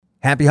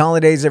Happy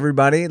holidays,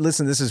 everybody.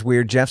 Listen, this is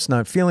weird. Jeff's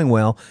not feeling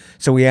well,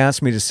 so he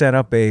asked me to set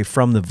up a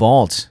From the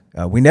Vault.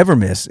 We never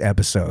miss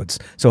episodes,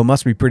 so it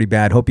must be pretty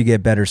bad. Hope you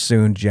get better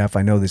soon, Jeff.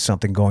 I know there's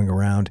something going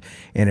around,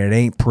 and it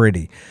ain't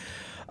pretty.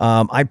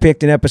 I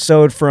picked an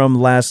episode from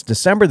last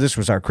December. This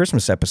was our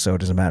Christmas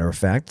episode, as a matter of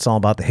fact. It's all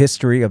about the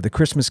history of the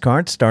Christmas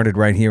card. Started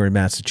right here in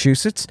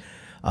Massachusetts.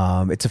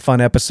 It's a fun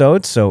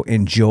episode, so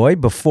enjoy.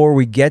 Before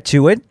we get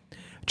to it,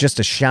 just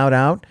a shout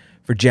out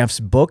for Jeff's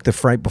book, The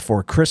Fright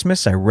Before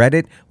Christmas. I read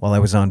it while I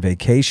was on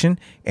vacation,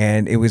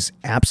 and it was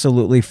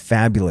absolutely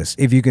fabulous.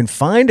 If you can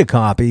find a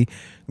copy,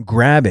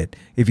 grab it.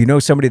 If you know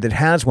somebody that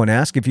has one,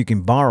 ask if you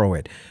can borrow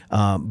it.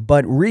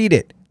 But read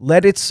it.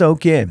 Let it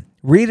soak in.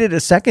 Read it a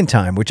second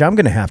time, which I'm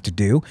going to have to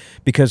do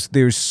because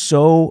there's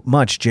so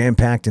much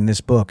jam-packed in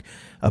this book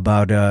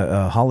about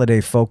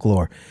holiday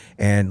folklore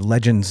and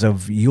legends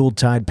of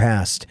Yuletide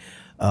past.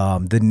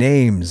 The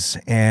names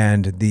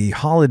and the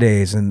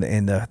holidays and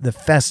the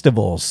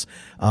festivals.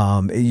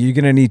 You're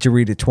going to need to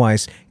read it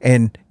twice,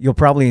 and you'll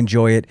probably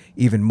enjoy it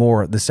even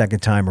more the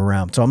second time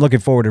around. So I'm looking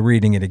forward to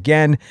reading it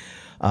again.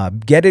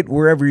 Get it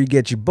wherever you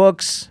get your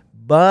books,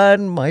 but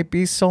might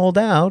be sold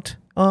out.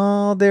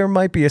 There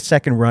might be a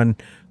second run.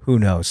 Who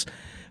knows?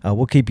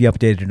 We'll keep you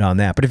updated on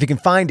that. But if you can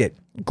find it,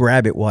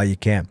 grab it while you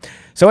can.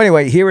 So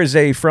anyway, here is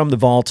a From the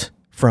Vault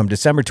from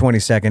December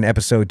 22nd,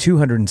 episode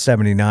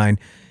 279.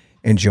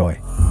 Enjoy.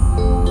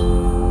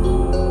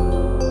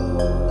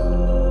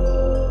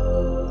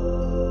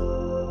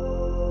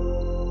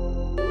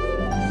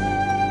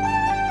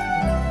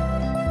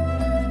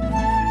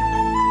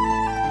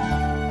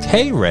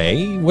 Hey,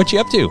 Ray, what you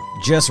up to?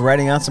 Just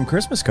writing out some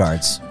Christmas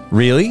cards.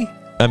 Really?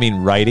 I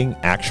mean, writing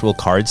actual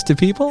cards to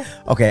people?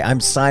 Okay, I'm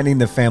signing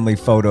the family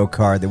photo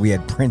card that we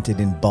had printed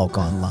in bulk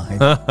online.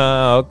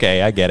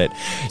 Okay, I get it.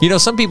 You know,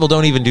 some people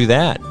don't even do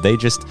that. They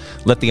just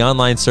let the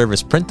online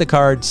service print the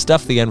card,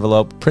 stuff the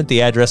envelope, print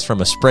the address from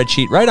a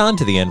spreadsheet right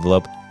onto the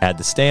envelope, add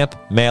the stamp,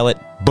 mail it,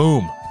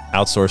 boom,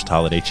 outsourced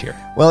holiday cheer.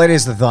 Well, it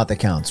is the thought that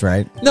counts,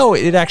 right? No,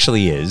 it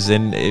actually is.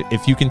 And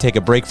if you can take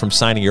a break from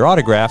signing your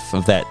autograph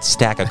of that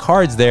stack of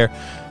cards there,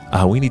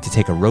 we need to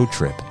take a road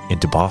trip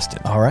into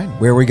Boston. All right,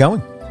 where are we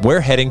going? We're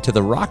heading to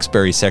the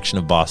Roxbury section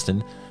of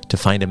Boston to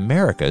find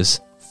America's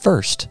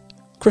first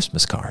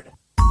Christmas card.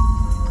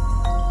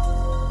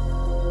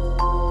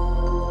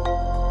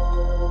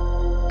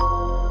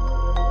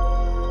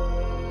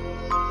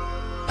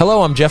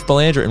 Hello, I'm Jeff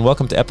Belanger, and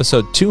welcome to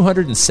episode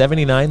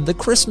 279, the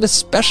Christmas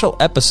special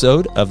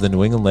episode of the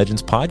New England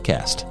Legends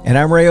podcast. And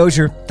I'm Ray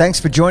Osier. Thanks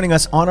for joining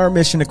us on our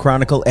mission to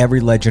chronicle every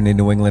legend in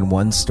New England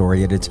one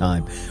story at a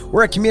time.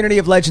 We're a community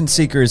of legend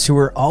seekers who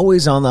are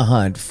always on the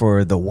hunt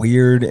for the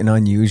weird and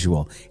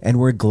unusual, and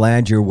we're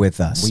glad you're with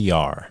us. We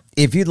are.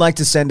 If you'd like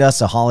to send us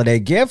a holiday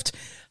gift,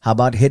 how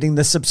about hitting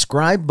the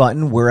subscribe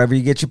button wherever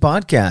you get your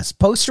podcasts?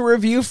 Post a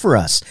review for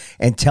us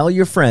and tell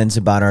your friends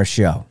about our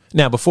show.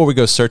 Now, before we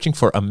go searching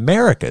for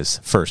America's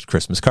first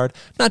Christmas card,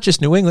 not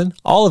just New England,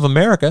 all of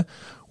America,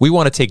 we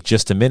want to take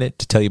just a minute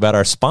to tell you about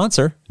our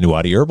sponsor,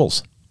 Nuwadi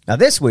Herbals. Now,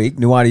 this week,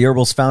 Nuwadi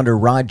Herbals founder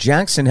Rod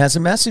Jackson has a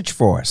message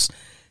for us.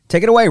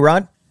 Take it away,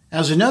 Rod.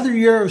 As another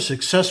year of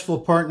successful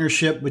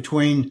partnership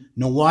between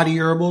Nuwadi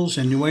Herbals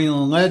and New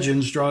England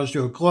Legends draws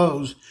to a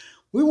close,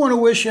 we want to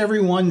wish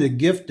everyone the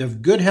gift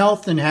of good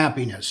health and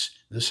happiness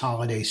this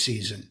holiday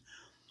season.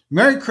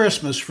 Merry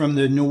Christmas from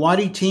the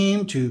Nuwadi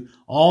team to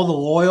all the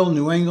loyal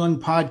New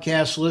England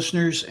podcast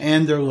listeners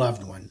and their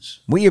loved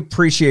ones. We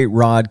appreciate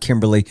Rod,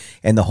 Kimberly,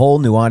 and the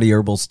whole Nuwadi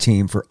Herbals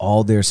team for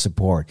all their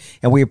support.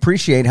 And we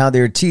appreciate how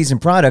their teas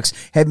and products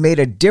have made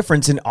a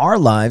difference in our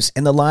lives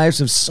and the lives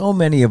of so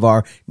many of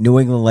our New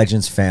England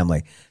Legends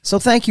family. So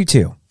thank you,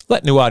 too.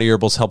 Let Nuwadi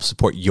Herbals help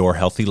support your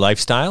healthy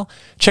lifestyle.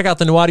 Check out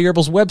the Nuwadi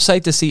Herbals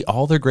website to see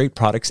all their great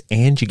products,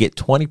 and you get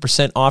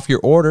 20% off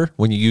your order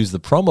when you use the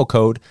promo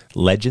code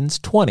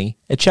LEGENDS20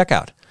 at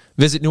checkout.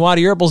 Visit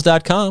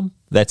NuwadiHerbals.com.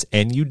 That's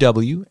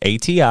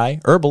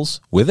NUWATI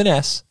Herbals with an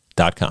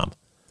S.com.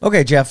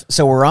 Okay, Jeff,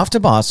 so we're off to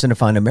Boston to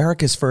find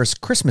America's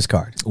first Christmas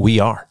card. We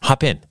are.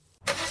 Hop in.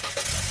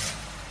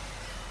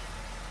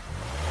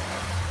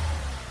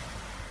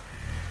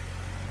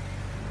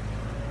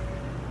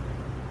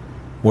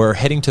 We're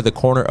heading to the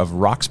corner of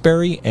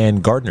Roxbury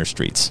and Gardner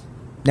Streets.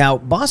 Now,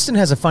 Boston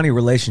has a funny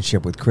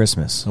relationship with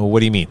Christmas. Well, what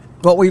do you mean?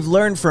 Well, we've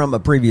learned from a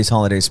previous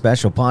holiday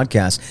special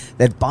podcast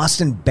that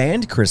Boston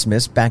banned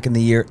Christmas back in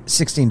the year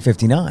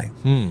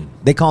 1659.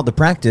 They called the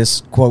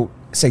practice, quote,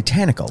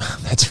 satanical.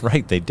 That's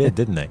right, they did,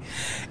 didn't they?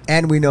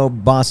 And we know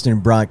Boston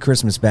brought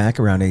Christmas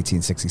back around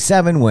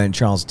 1867 when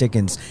Charles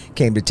Dickens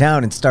came to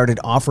town and started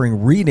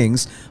offering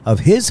readings of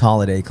his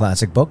holiday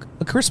classic book,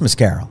 A Christmas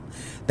Carol.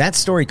 That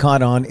story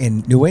caught on in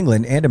New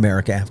England and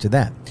America after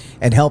that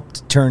and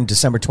helped turn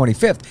December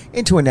 25th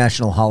into a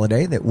national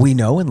holiday that we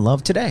know and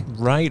love today.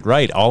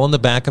 Right. All on the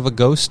back of a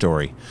ghost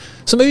story.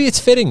 So maybe it's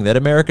fitting that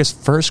America's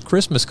first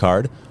Christmas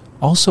card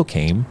also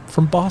came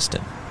from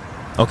Boston.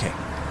 Okay,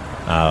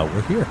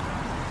 we're here.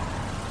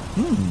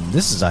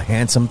 This is a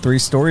handsome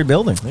 3-story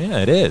building. Yeah,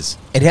 it is.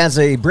 It has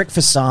a brick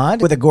facade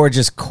with a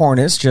gorgeous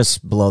cornice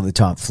just below the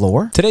top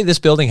floor. Today, this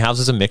building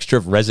houses a mixture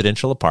of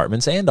residential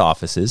apartments and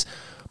offices,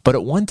 but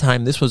at one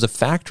time, this was a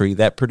factory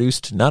that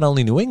produced not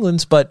only New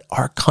England's, but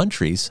our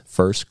country's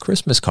first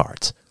Christmas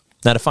cards.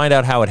 Now, to find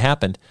out how it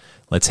happened,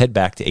 let's head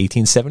back to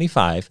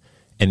 1875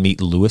 and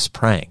meet Louis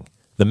Prang,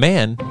 the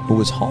man who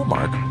was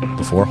Hallmark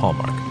before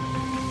Hallmark.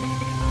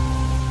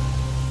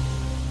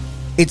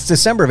 It's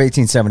December of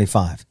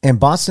 1875, and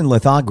Boston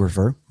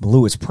lithographer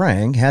Louis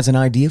Prang has an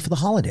idea for the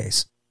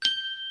holidays.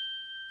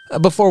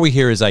 Before we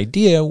hear his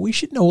idea, we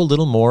should know a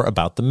little more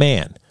about the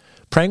man.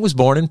 Prang was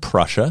born in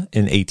Prussia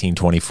in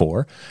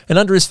 1824, and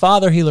under his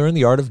father, he learned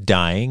the art of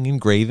dyeing,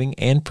 engraving,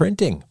 and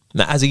printing.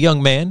 Now, as a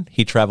young man,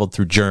 he traveled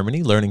through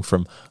Germany, learning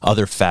from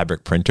other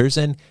fabric printers,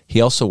 and he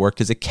also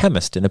worked as a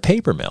chemist in a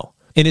paper mill.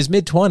 In his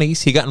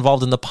mid-20s, he got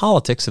involved in the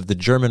politics of the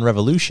German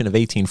Revolution of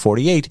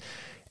 1848,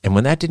 and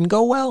when that didn't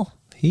go well,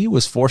 he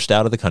was forced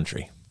out of the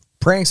country.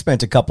 Prang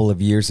spent a couple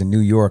of years in New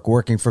York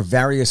working for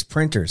various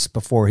printers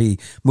before he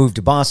moved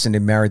to Boston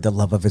and married the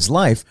love of his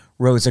life,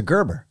 Rosa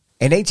Gerber.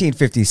 In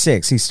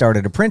 1856, he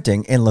started a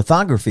printing and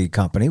lithography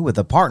company with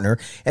a partner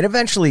and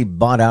eventually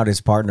bought out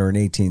his partner in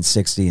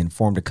 1860 and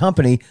formed a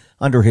company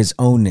under his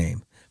own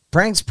name.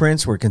 Prang's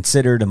prints were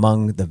considered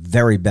among the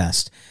very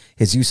best.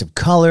 His use of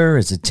color,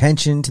 his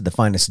attention to the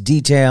finest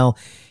detail,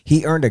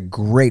 he earned a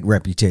great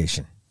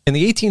reputation. In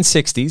the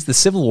 1860s, the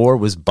Civil War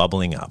was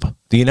bubbling up.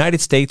 The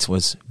United States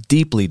was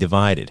deeply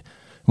divided.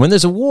 When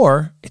there's a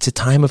war, it's a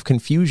time of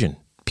confusion.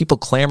 People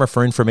clamor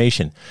for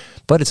information,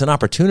 but it's an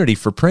opportunity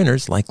for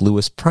printers like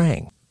Louis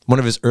Prang. One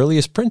of his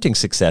earliest printing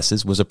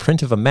successes was a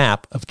print of a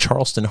map of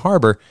Charleston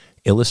Harbor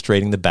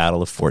illustrating the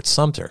Battle of Fort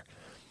Sumter.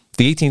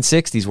 The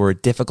 1860s were a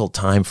difficult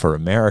time for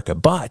America,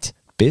 but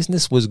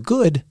business was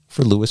good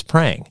for Louis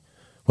Prang.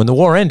 When the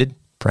war ended,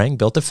 Prang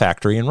built a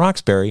factory in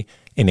Roxbury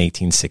in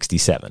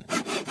 1867.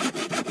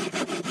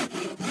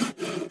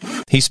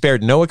 He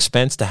spared no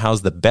expense to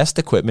house the best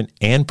equipment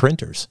and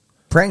printers.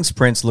 Prang's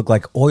prints look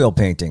like oil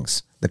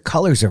paintings. The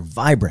colors are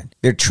vibrant.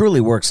 They're truly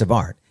works of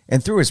art.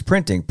 And through his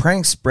printing,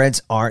 Prang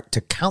spreads art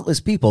to countless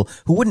people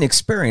who wouldn't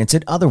experience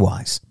it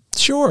otherwise.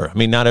 Sure,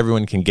 not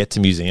everyone can get to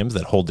museums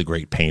that hold the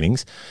great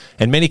paintings,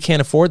 and many can't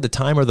afford the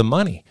time or the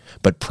money.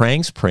 But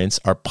Prang's prints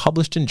are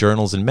published in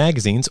journals and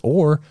magazines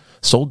or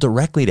sold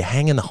directly to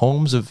hang in the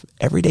homes of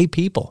everyday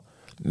people.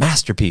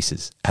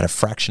 Masterpieces at a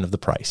fraction of the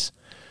price.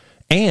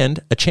 And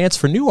a chance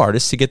for new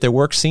artists to get their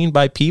work seen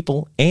by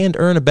people and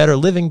earn a better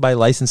living by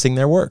licensing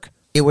their work.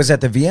 It was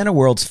at the Vienna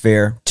World's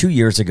Fair 2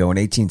 years ago in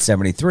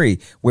 1873,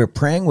 where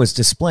Prang was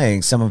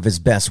displaying some of his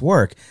best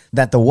work,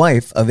 that the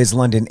wife of his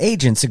London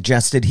agent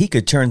suggested he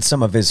could turn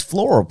some of his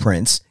floral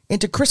prints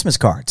into Christmas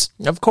cards.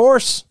 Of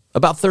course.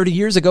 About 30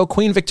 years ago,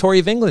 Queen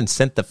Victoria of England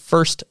sent the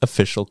first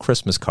official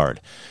Christmas card.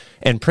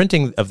 And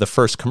printing of the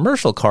first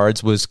commercial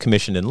cards was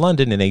commissioned in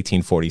London in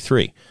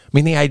 1843.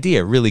 The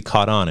idea really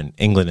caught on in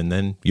England and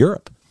then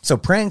Europe. So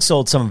Prang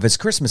sold some of his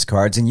Christmas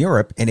cards in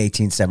Europe in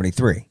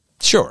 1873.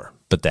 Sure,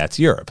 but that's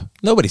Europe.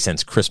 Nobody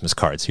sends Christmas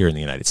cards here in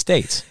the United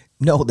States.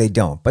 No, they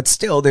don't. But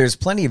still, there's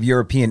plenty of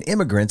European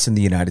immigrants in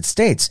the United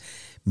States.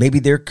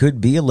 Maybe there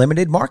could be a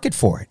limited market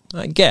for it.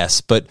 I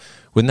guess, but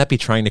wouldn't that be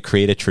trying to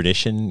create a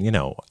tradition,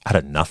 out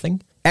of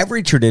nothing?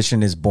 Every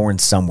tradition is born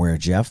somewhere,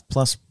 Jeff.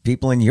 Plus,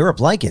 people in Europe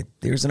like it.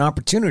 There's an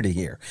opportunity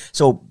here.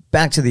 So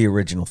back to the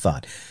original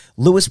thought.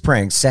 Louis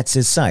Prang sets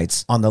his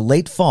sights on the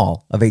late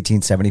fall of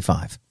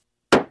 1875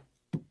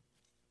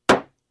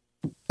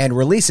 and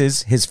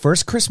releases his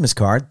first Christmas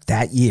card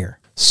that year.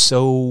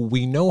 So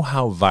we know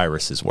how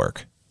viruses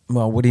work.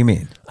 Well, what do you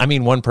mean?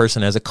 One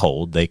person has a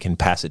cold. They can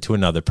pass it to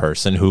another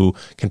person who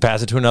can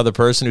pass it to another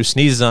person who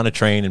sneezes on a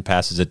train and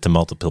passes it to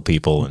multiple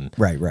people. And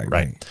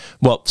Right.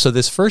 Well, so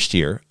this first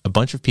year, a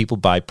bunch of people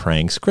buy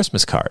Prang's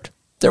Christmas card.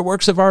 They're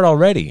works of art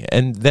already.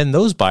 And then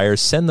those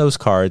buyers send those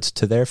cards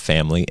to their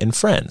family and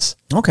friends.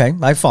 Okay,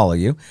 I follow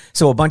you.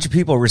 So a bunch of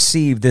people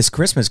receive this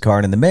Christmas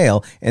card in the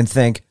mail and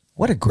think,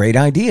 what a great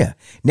idea.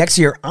 Next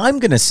year, I'm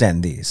going to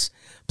send these.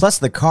 Plus,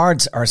 the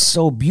cards are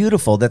so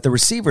beautiful that the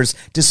receivers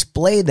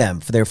display them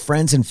for their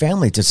friends and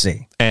family to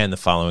see. And the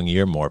following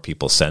year, more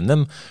people send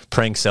them.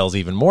 Prang sells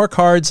even more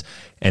cards,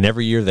 and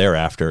every year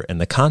thereafter,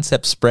 and the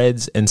concept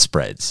spreads and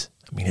spreads.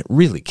 It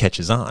really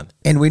catches on.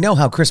 And we know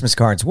how Christmas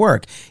cards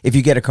work. If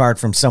you get a card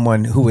from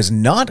someone who is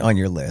not on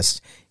your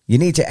list, you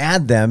need to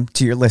add them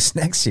to your list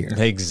next year.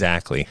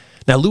 Exactly.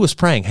 Now, Louis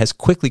Prang has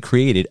quickly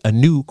created a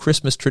new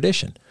Christmas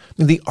tradition.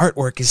 The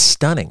artwork is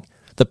stunning.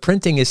 The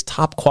printing is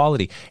top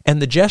quality, and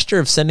the gesture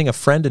of sending a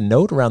friend a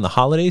note around the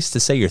holidays to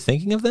say you're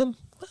thinking of them,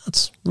 well,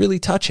 it's really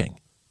touching.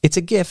 It's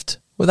a gift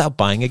without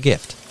buying a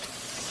gift.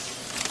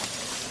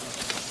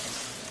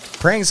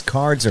 Prang's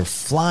cards are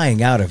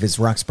flying out of his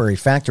Roxbury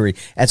factory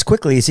as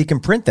quickly as he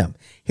can print them.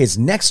 His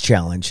next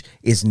challenge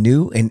is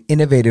new and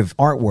innovative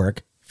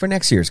artwork for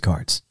next year's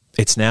cards.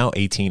 It's now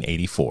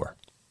 1884.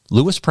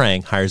 Louis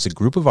Prang hires a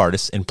group of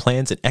artists and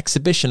plans an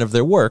exhibition of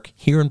their work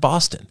here in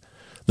Boston.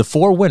 The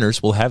 4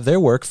 winners will have their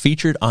work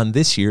featured on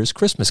this year's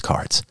Christmas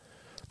cards.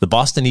 The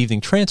Boston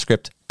Evening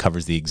Transcript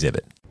covers the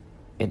exhibit.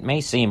 It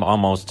may seem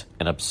almost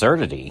an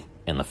absurdity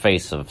in the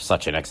face of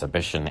such an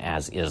exhibition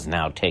as is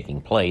now taking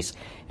place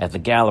at the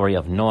Gallery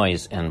of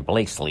Noyes and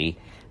Blakesley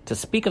to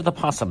speak of the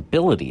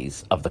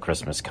possibilities of the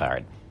Christmas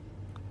card.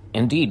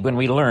 Indeed, when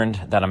we learned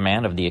that a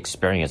man of the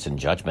experience and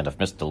judgment of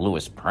Mr.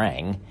 Louis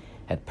Prang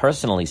had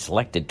personally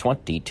selected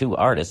 22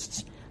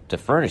 artists to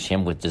furnish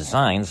him with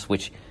designs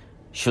which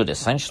should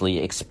essentially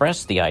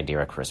express the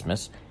idea of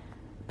Christmas,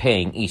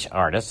 paying each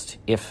artist,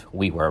 if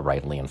we were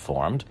rightly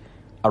informed,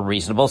 a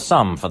reasonable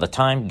sum for the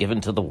time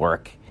given to the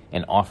work,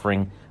 and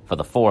offering for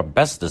the 4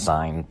 best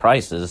design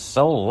prices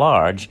so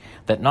large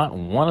that not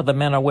one of the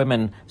men or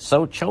women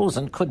so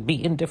chosen could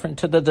be indifferent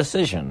to the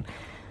decision.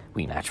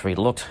 We naturally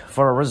looked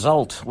for a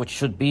result which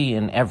should be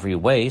in every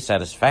way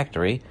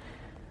satisfactory.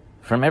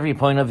 From every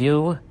point of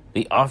view,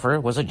 the offer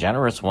was a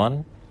generous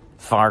one,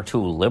 far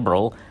too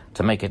liberal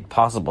to make it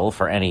possible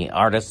for any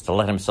artist to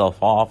let himself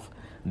off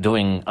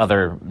doing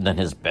other than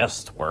his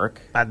best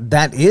work.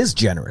 That is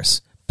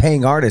generous,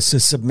 paying artists to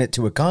submit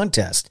to a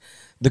contest.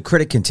 The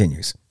critic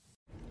continues.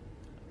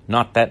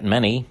 Not that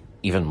many,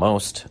 even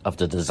most, of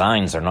the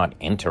designs are not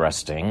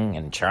interesting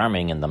and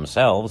charming in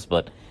themselves,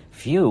 but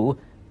few,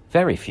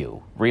 very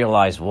few,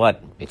 realize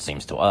what, it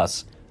seems to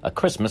us, a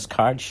Christmas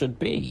card should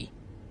be.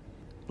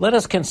 Let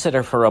us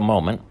consider for a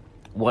moment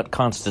what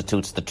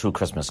constitutes the true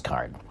Christmas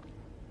card.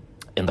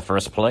 In the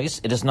first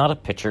place, it is not a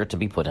picture to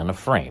be put in a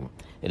frame.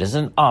 It is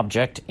an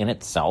object in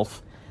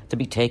itself, to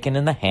be taken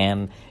in the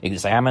hand,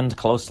 examined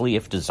closely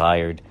if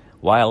desired,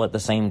 while at the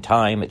same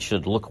time it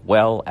should look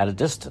well at a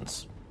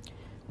distance.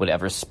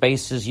 Whatever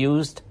space is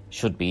used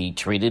should be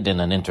treated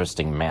in an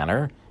interesting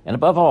manner, and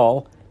above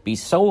all, be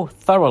so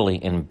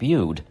thoroughly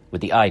imbued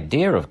with the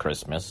idea of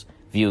Christmas,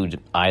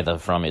 viewed either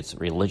from its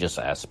religious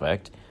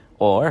aspect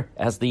or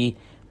as the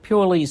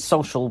purely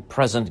social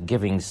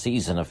present-giving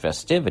season of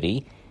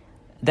festivity,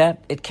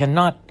 that it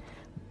cannot,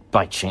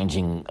 by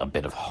changing a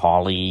bit of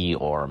holly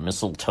or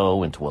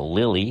mistletoe into a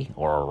lily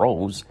or a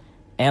rose,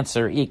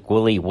 answer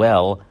equally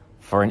well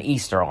for an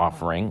Easter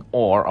offering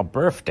or a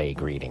birthday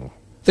greeting.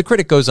 The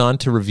critic goes on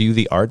to review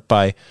the art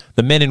by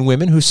the men and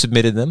women who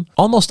submitted them.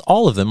 Almost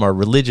all of them are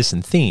religious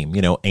in theme,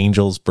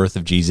 angels, birth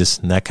of Jesus,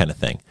 and that kind of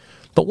thing.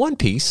 But one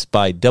piece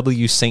by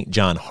W. St.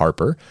 John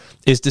Harper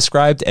is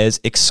described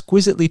as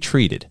exquisitely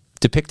treated,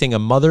 depicting a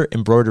mother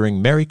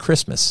embroidering Merry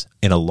Christmas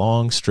in a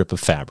long strip of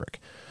fabric.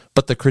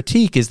 But the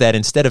critique is that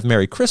instead of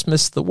Merry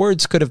Christmas, the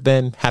words could have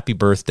been Happy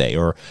Birthday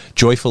or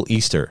Joyful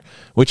Easter,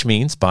 which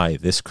means, by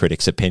this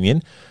critic's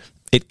opinion,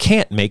 it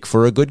can't make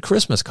for a good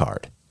Christmas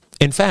card.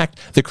 In fact,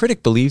 the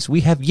critic believes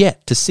we have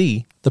yet to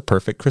see the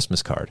perfect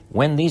Christmas card.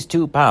 When these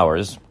two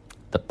powers,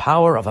 the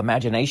power of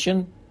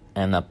imagination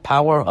and the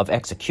power of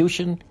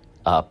execution,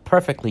 are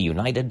perfectly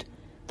united,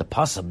 the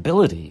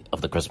possibility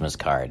of the Christmas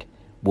card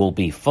will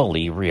be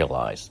fully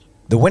realized.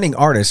 The winning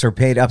artists are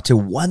paid up to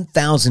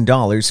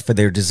 $1,000 for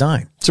their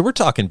design. So we're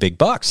talking big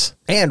bucks.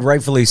 And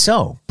rightfully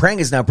so. Prang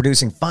is now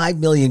producing 5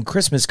 million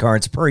Christmas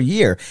cards per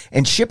year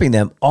and shipping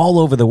them all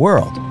over the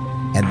world.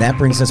 And that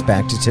brings us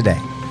back to today.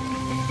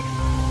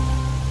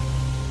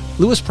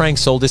 Louis Prang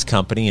sold his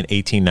company in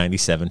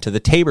 1897 to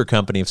the Tabor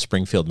Company of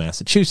Springfield,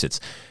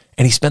 Massachusetts,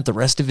 and he spent the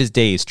rest of his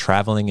days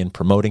traveling and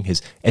promoting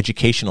his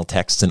educational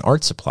texts and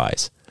art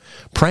supplies.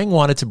 Prang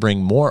wanted to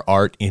bring more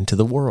art into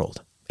the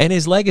world, and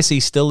his legacy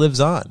still lives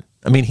on.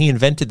 He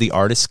invented the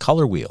artist's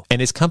color wheel,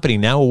 and his company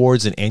now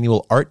awards an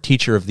annual Art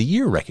Teacher of the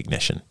Year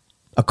recognition.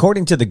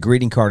 According to the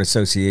Greeting Card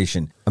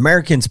Association,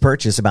 Americans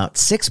purchase about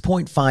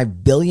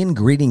 6.5 billion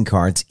greeting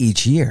cards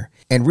each year,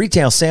 and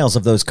retail sales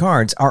of those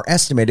cards are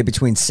estimated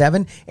between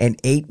 $7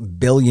 and $8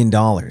 billion.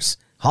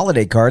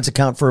 Holiday cards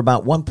account for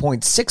about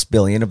 1.6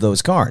 billion of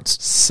those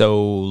cards. So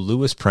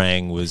Louis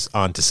Prang was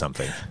onto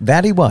something.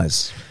 That he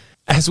was.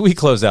 As we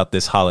close out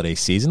this holiday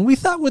season, we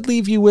thought we'd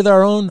leave you with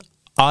our own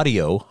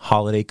audio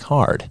holiday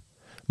card.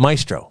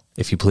 Maestro,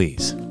 if you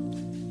please.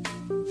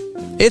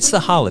 It's the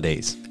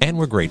holidays, and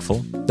we're grateful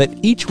that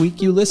each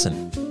week you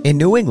listen. In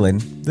New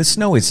England, the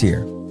snow is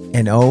here,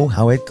 and oh,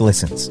 how it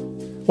glistens.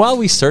 While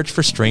we search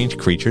for strange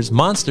creatures,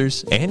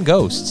 monsters, and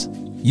ghosts,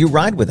 you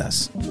ride with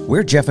us.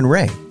 We're Jeff and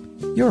Ray,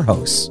 your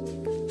hosts.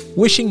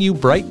 Wishing you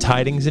bright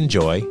tidings and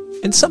joy,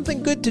 and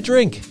something good to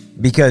drink.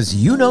 Because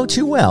you know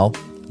too well,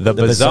 the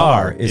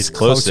bazaar is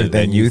closer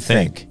than you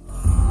think.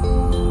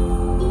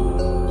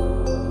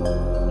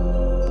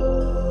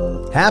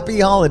 Happy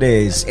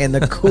holidays and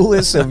the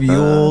coolest of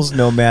Yules,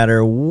 no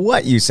matter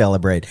what you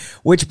celebrate.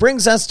 Which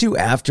brings us to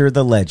After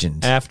the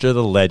Legend. After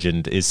the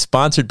Legend is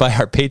sponsored by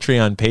our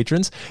Patreon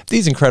patrons.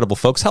 These incredible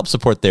folks help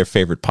support their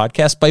favorite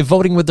podcast by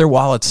voting with their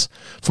wallets.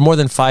 For more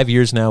than 5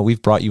 years now,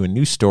 we've brought you a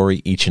new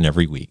story each and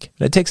every week.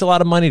 And it takes a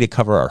lot of money to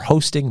cover our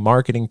hosting,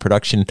 marketing,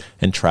 production,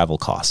 and travel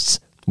costs.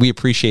 We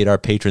appreciate our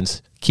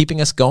patrons keeping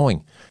us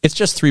going. It's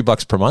just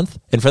 $3 per month,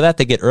 and for that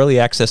they get early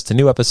access to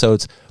new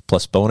episodes,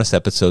 plus bonus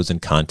episodes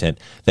and content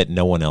that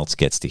no one else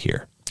gets to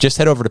hear. Just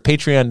head over to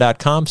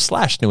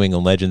patreon.com/New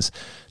England Legends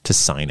to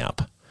sign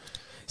up.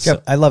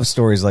 I love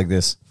stories like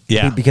this.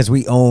 Yeah. Because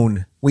we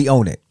own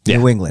it, Yeah.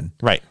 New England.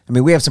 Right. I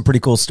mean, we have some pretty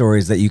cool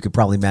stories that you could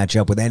probably match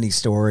up with any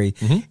story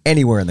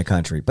anywhere in the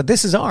country. But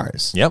this is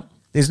ours. Yep.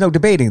 There's no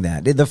debating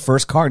that. The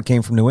first card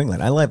came from New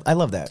England. I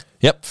love that.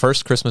 Yep,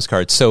 first Christmas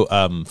card. So,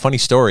 funny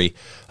story.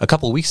 A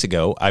couple of weeks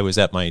ago, I was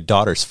at my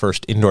daughter's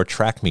first indoor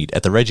track meet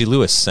at the Reggie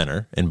Lewis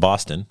Center in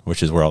Boston,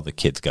 which is where all the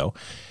kids go.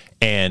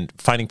 And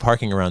finding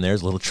parking around there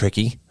is a little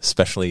tricky,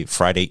 especially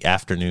Friday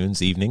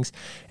afternoons, evenings.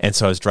 And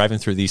so I was driving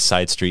through these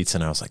side streets,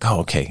 and I was like,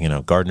 oh, okay,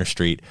 Gardner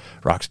Street,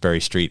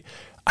 Roxbury Street.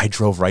 I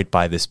drove right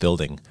by this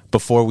building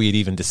before we had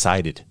even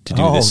decided to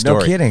do this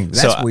story. No kidding.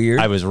 That's weird.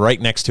 I was right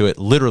next to it,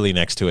 literally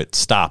next to it,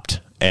 stopped.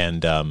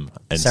 And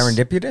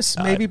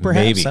serendipitous, maybe,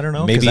 perhaps. Maybe. I don't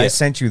know. Maybe Because I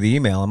sent you the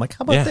email. I'm like,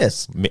 how about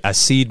this? A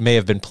seed may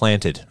have been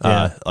planted,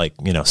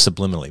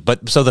 subliminally.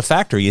 But so the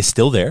factory is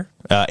still there.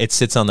 It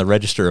sits on the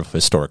Register of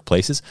Historic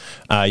Places.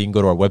 You can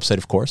go to our website,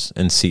 of course,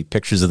 and see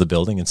pictures of the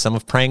building and some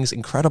of Prang's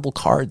incredible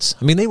cards.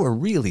 I mean, they were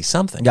really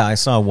something. Yeah, I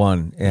saw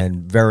one,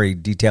 and very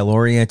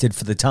detail-oriented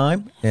for the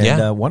time,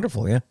 and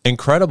wonderful, yeah.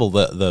 Incredible.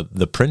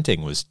 The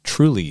printing was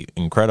truly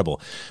incredible.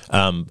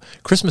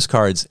 Christmas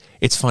cards,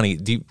 it's funny.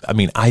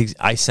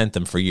 I sent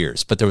them for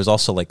years, but there was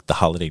also like the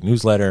holiday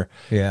newsletter.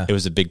 Yeah. It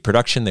was a big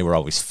production. They were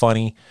always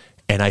funny,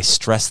 and I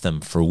stressed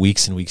them for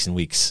weeks and weeks and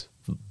weeks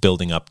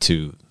building up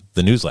to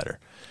the newsletter.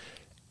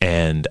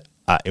 And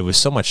it was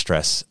so much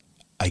stress,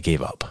 I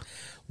gave up.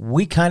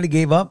 We kind of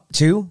gave up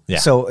too. Yeah.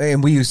 So,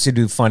 and we used to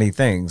do funny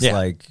things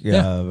like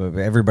Yeah.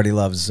 Everybody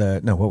Loves.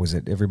 No, what was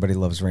it? Everybody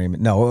Loves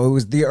Raymond. No, it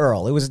was the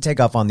Earl. It was a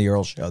takeoff on the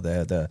Earl show.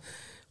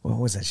 What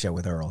was that show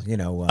with Earl? I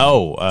know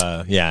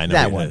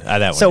that one.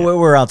 That one. So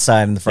we're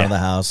outside in the front of the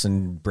house,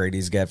 and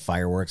Brady's got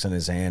fireworks in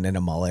his hand and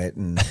a mullet,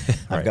 and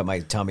I've got my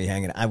tummy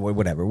hanging.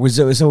 Whatever.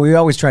 So we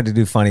always tried to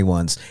do funny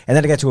ones, and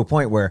then it got to a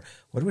point where,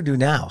 what do we do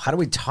now? How do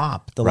we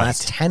top the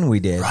last 10 we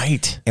did?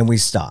 Right. And we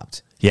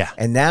stopped. Yeah.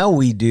 And now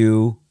we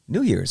do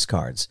New Year's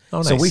cards.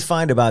 Oh, So nice. we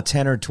find about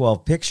 10 or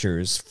 12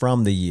 pictures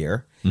from the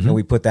year, and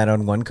we put that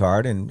on one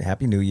card, and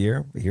Happy New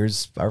Year.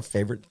 Here's our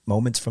favorite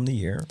moments from the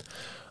year.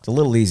 It's a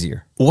little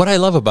easier. What I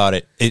love about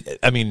it,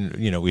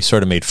 we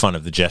sort of made fun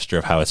of the gesture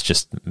of how it's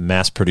just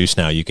mass produced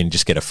now. You can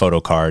just get a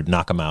photo card,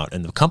 knock them out,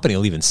 and the company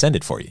will even send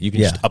it for you. You can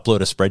just upload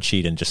a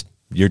spreadsheet and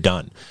you're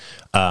done.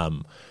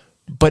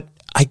 But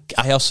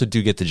I also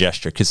do get the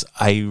gesture because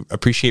I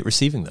appreciate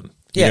receiving them.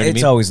 You know what I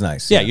mean? Always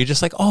nice. Yeah, you're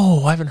just like,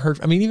 oh, I haven't heard.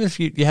 I mean, even if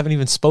you haven't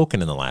even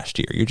spoken in the last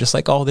year, you're just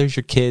like, oh, there's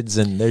your kids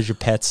and there's your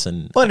pets.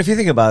 Well, and if you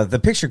think about it, the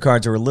picture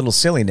cards are a little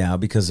silly now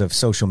because of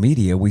social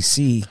media. We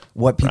see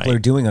what people are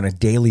doing on a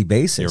daily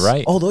basis. You're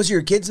right. Oh, those are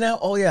your kids now?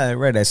 Oh, yeah,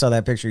 right. I saw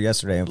that picture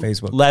yesterday on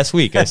Facebook. Last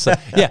week, I saw,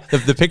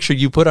 the picture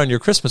you put on your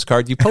Christmas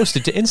card, you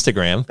posted to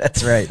Instagram.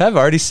 That's right. I've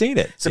already seen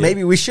it. So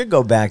maybe we should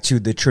go back to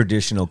the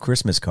traditional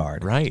Christmas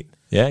card. Right.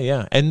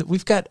 Yeah. And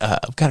I've got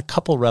a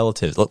couple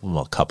relatives, well,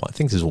 a couple, I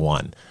think there's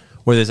one,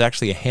 where there's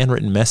actually a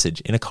handwritten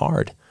message in a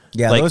card.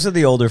 Yeah, those are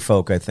the older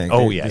folk, I think.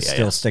 Oh, They're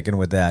still sticking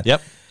with that.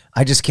 Yep.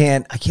 I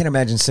can't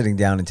imagine sitting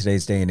down in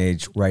today's day and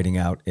age writing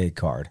out a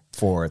card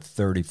for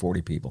 30,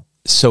 40 people.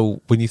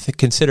 So when you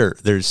consider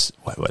there's,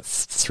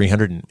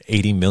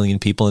 380 million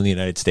people in the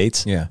United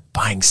States? Yeah.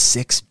 Buying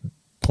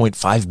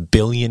 6.5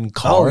 billion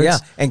cards? Oh, yeah.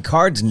 And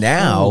cards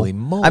now, Holy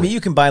moly. I mean,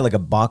 you can buy like a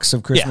box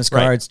of Christmas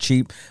cards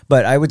cheap,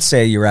 but I would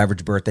say your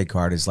average birthday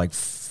card is like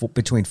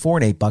between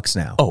 $4 and $8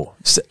 now. Oh,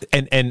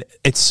 and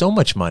it's so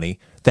much money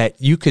that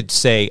you could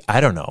say,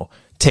 I don't know,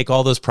 take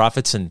all those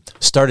profits and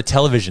start a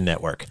television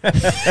network.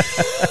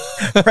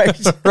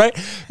 Right?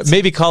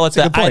 Maybe call it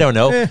that, I don't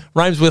know,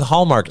 rhymes with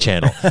Hallmark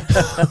Channel.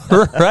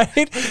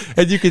 Right?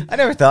 And you could. I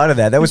never thought of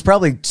that. That was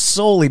probably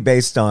solely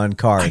based on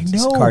cards, I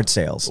know. card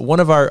sales. One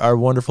of our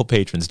wonderful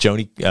patrons,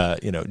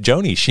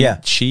 Joni,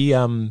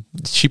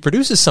 she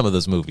produces some of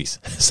those movies.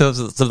 So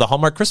the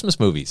Hallmark Christmas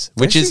movies,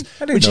 which is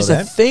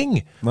a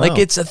thing. Wow. Like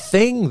it's a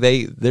thing.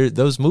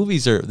 Those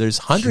movies there's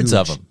hundreds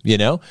of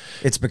them,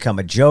 It's become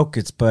a joke.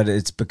 It's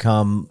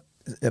become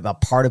a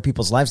part of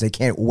people's lives. They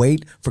can't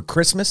wait for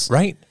Christmas.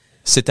 Right.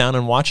 Sit down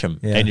and watch them.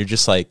 Yeah. And you're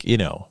just like,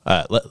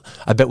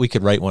 I bet we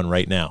could write one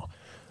right now.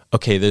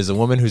 Okay, there's a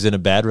woman who's in a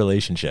bad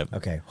relationship.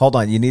 Okay, hold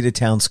on. You need a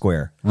town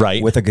square.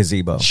 Right. With a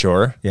gazebo.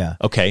 Sure. Yeah.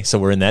 Okay, so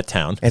we're in that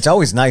town. It's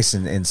always nice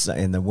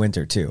in the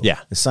winter, too. Yeah.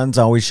 The sun's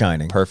always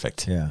shining.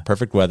 Perfect. Yeah.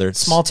 Perfect weather.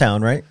 Small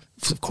town, right?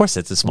 Of course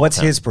it's a small What's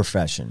town. his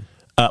profession?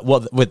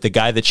 Well, with the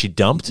guy that she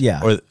dumped?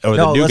 Yeah. Or the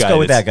no, new let's guy? go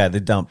with that guy, the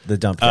dump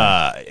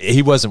guy.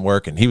 He wasn't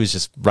working. He was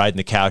just riding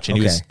the couch, and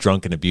he was Okay.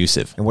 drunk and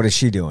abusive. And what is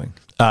she doing?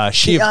 I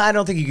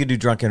don't think you could do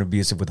drunk and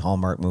abusive with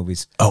Hallmark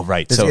movies. Oh,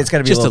 right. So It's got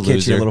to be a just little a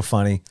loser. kitschy, a little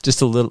funny.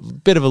 Just a little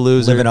bit of a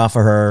loser. Living off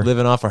of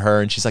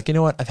her. And she's like, you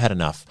know what? I've had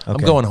enough. I'm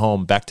Okay. going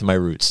home, back to my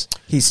roots.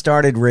 He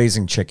started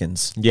raising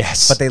chickens.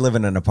 Yes. But they live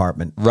in an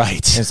apartment.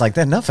 Right. And it's like,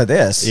 enough of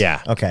this.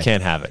 Yeah. Okay.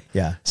 Can't have it.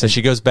 Yeah. So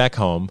she goes back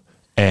home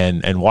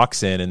and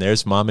walks in, and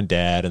there's mom and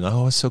dad, and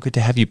it's so good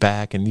to have you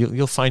back, and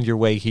you'll find your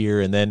way here.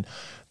 And then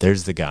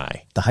there's the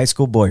guy. The high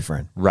school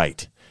boyfriend.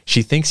 Right.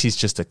 She thinks he's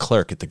just a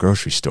clerk at the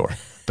grocery store.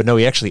 But no,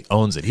 he actually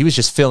owns it. He was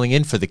just filling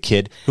in for the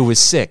kid who was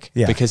sick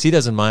because he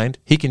doesn't mind.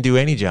 He can do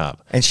any job.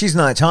 And she's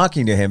not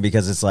talking to him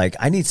because it's like,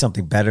 I need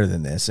something better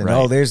than this. And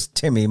oh, there's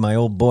Timmy, my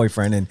old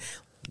boyfriend.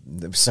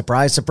 And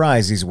surprise,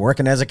 surprise, he's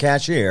working as a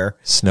cashier.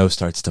 Snow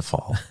starts to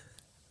fall.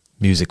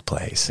 Music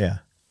plays. Yeah.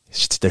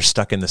 They're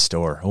stuck in the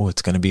store. Oh,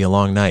 it's going to be a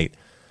long night.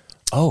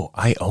 Oh,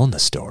 I own the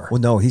store. Well,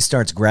 no, he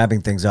starts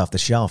grabbing things off the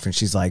shelf. And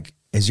she's like,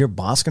 is your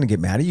boss going to get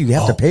mad at you? You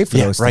have to pay for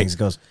those things. He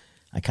goes,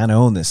 I kind of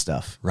own this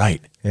stuff.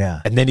 Right.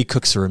 Yeah. And then he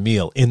cooks her a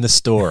meal in the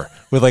store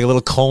with like a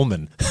little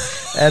Coleman.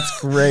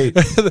 That's great.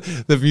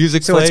 The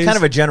music so plays. It's kind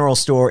of a general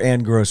store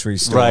and grocery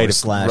store.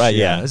 Right.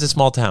 Yeah. It's a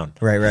small town.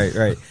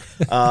 Right.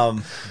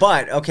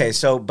 But, okay.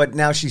 But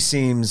now she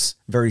seems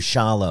very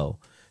shallow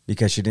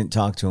because she didn't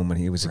talk to him when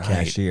he was a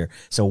cashier.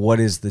 So what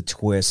is the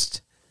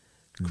twist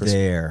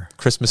there?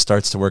 Christmas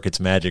starts to work its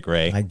magic,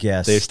 Ray. I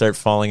guess. They start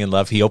falling in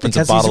love. He opens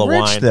a bottle of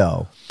wine. He's rich,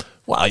 though.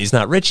 Well, he's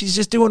not rich. He's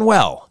just doing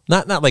well.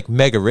 Not like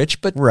mega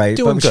rich, but doing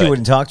good. She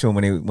wouldn't talk to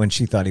him when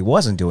she thought he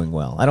wasn't doing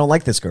well. I don't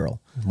like this girl.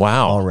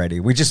 Wow. Already.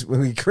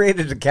 We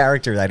created a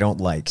character I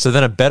don't like. So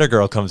then a better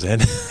girl comes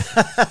in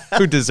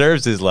who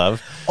deserves his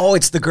love. Oh,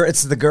 it's the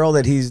girl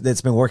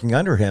that's been working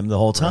under him the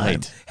whole time.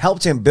 Right.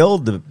 Helped him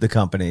build the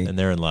company. And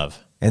they're in love.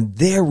 And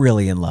they're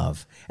really in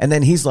love. And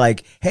then he's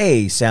like,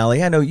 hey,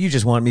 Sally, I know you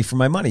just wanted me for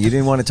my money. You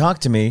didn't want to talk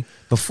to me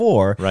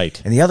before.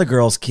 Right. And the other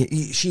girls, she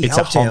it's helped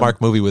him. It's a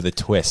Hallmark movie with a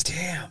twist.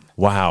 Damn.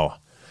 Wow.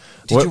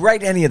 Did you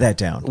write any of that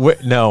down?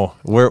 No,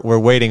 we're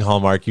waiting,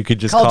 Hallmark. You could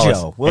just call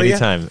Joe,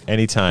 us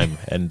anytime,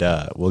 and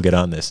we'll get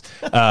on this.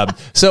 But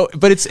it's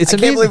I amazing.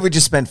 can't believe we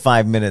just spent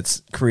 5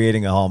 minutes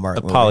creating a Hallmark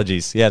movie.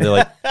 Apologies. Yeah, they're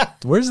like,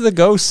 where's the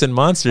ghosts and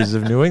monsters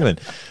of New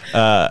England?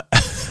 But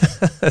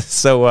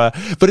it's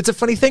a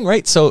funny thing,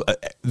 right? So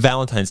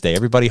Valentine's Day,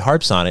 everybody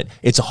harps on it.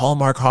 It's a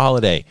Hallmark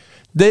holiday.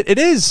 It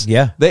is.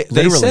 Yeah. They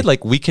said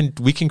like we can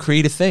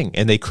create a thing,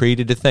 and they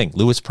created a thing.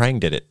 Louis Prang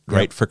did it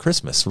right for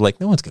Christmas. We're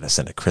like, no one's going to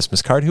send a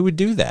Christmas card. Who would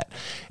do that?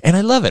 And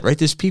I love it. Right?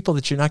 There's people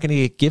that you're not going to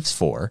get gifts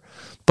for,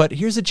 but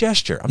here's a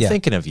gesture. I'm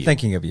thinking of you.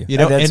 Thinking of you. You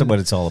know, that's what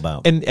it's all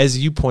about. And as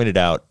you pointed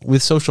out,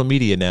 with social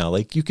media now,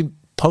 like you can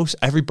post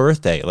every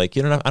birthday. Like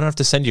I don't have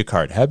to send you a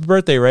card. Happy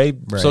birthday, Ray.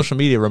 Right. Social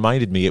media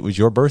reminded me it was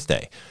your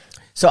birthday.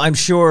 So I'm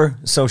sure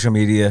social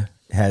media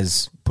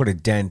has put a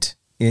dent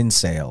in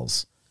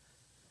sales.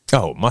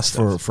 Oh, must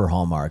have. For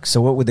Hallmark.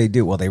 So what would they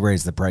do? Well, they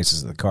raise the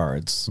prices of the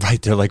cards.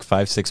 Right, they're like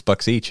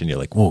 $5-6 each, and you're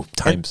like, whoa,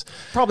 times.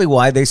 And probably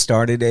why they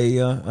started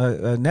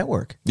a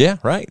network. Yeah,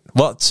 right.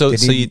 Well, so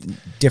you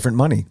different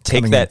money.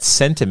 Take that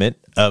sentiment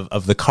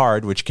of the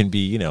card, which can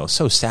be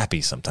so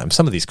sappy sometimes.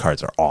 Some of these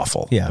cards are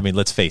awful. Yeah. I mean,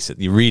 let's face it.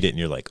 You read it, and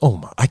you're like, oh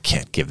my, I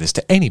can't give this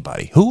to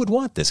anybody. Who would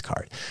want this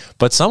card?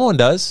 But someone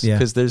does,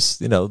 because there's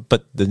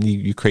But then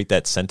you create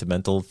that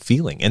sentimental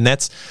feeling, and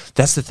that's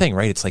the thing,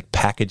 right? It's like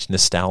packaged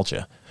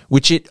nostalgia.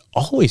 Which it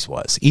always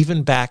was,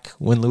 even back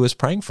when Louis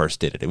Prang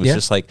first did it. It was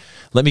just like,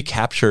 let me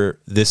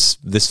capture this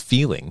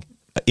feeling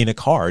in a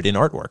card, in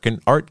artwork.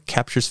 And art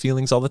captures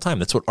feelings all the time.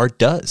 That's what art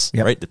does,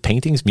 right? The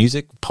paintings,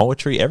 music,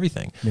 poetry,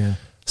 everything. Yeah.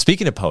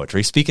 Speaking of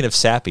poetry, speaking of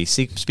sappy,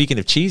 speaking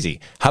of cheesy,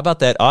 how about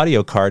that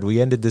audio card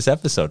we ended this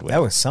episode with?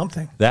 That was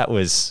something. That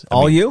was...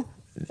 you?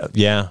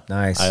 Yeah.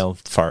 Nice. I'll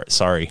fart.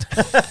 Sorry.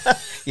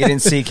 You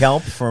didn't seek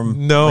help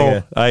from...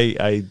 No,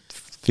 I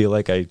feel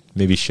like I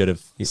maybe should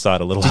have sought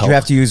a little help. Did you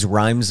have to use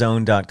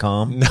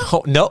rhymezone.com?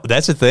 No,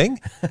 that's a thing?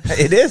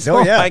 It is.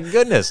 Oh, yeah. My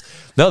goodness.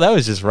 No, that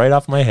was just right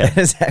off my head.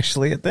 It's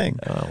actually a thing.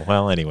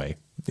 Well, anyway.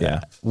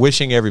 Yeah.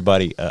 Wishing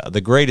everybody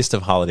the greatest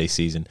of holiday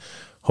season.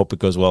 Hope it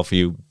goes well for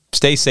you.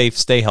 Stay safe,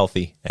 stay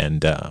healthy,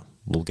 and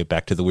we'll get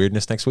back to the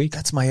weirdness next week.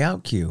 That's my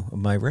out cue of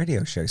my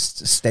radio show.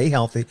 Stay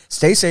healthy.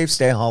 Stay safe,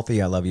 stay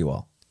healthy. I love you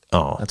all.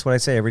 Oh. That's what I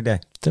say every day.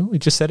 Then we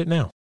just said it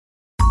now.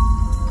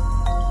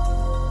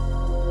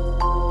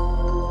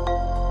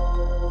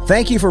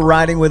 Thank you for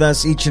riding with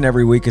us each and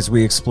every week as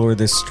we explore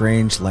this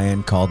strange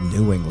land called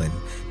New England.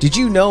 Did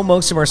you know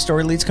most of our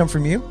story leads come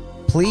from you?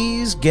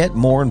 Please get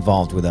more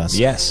involved with us.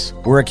 Yes.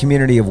 We're a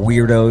community of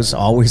weirdos,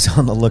 always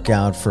on the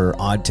lookout for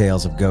odd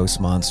tales of ghosts,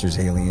 monsters,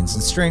 aliens,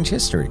 and strange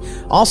history.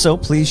 Also,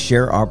 please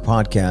share our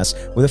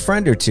podcast with a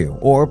friend or two,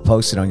 or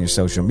post it on your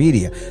social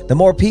media. The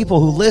more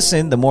people who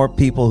listen, the more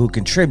people who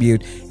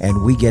contribute,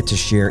 and we get to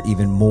share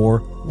even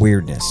more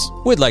weirdness.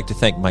 We'd like to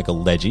thank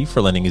Michael Legge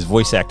for lending his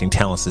voice acting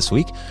talents this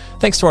week.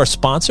 Thanks to our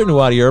sponsor,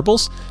 Nuati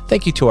Herbals.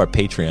 Thank you to our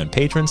Patreon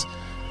patrons.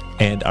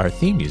 And our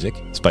theme music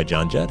is by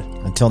John Judd.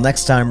 Until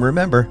next time,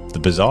 remember, the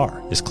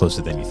bizarre is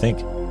closer than you think.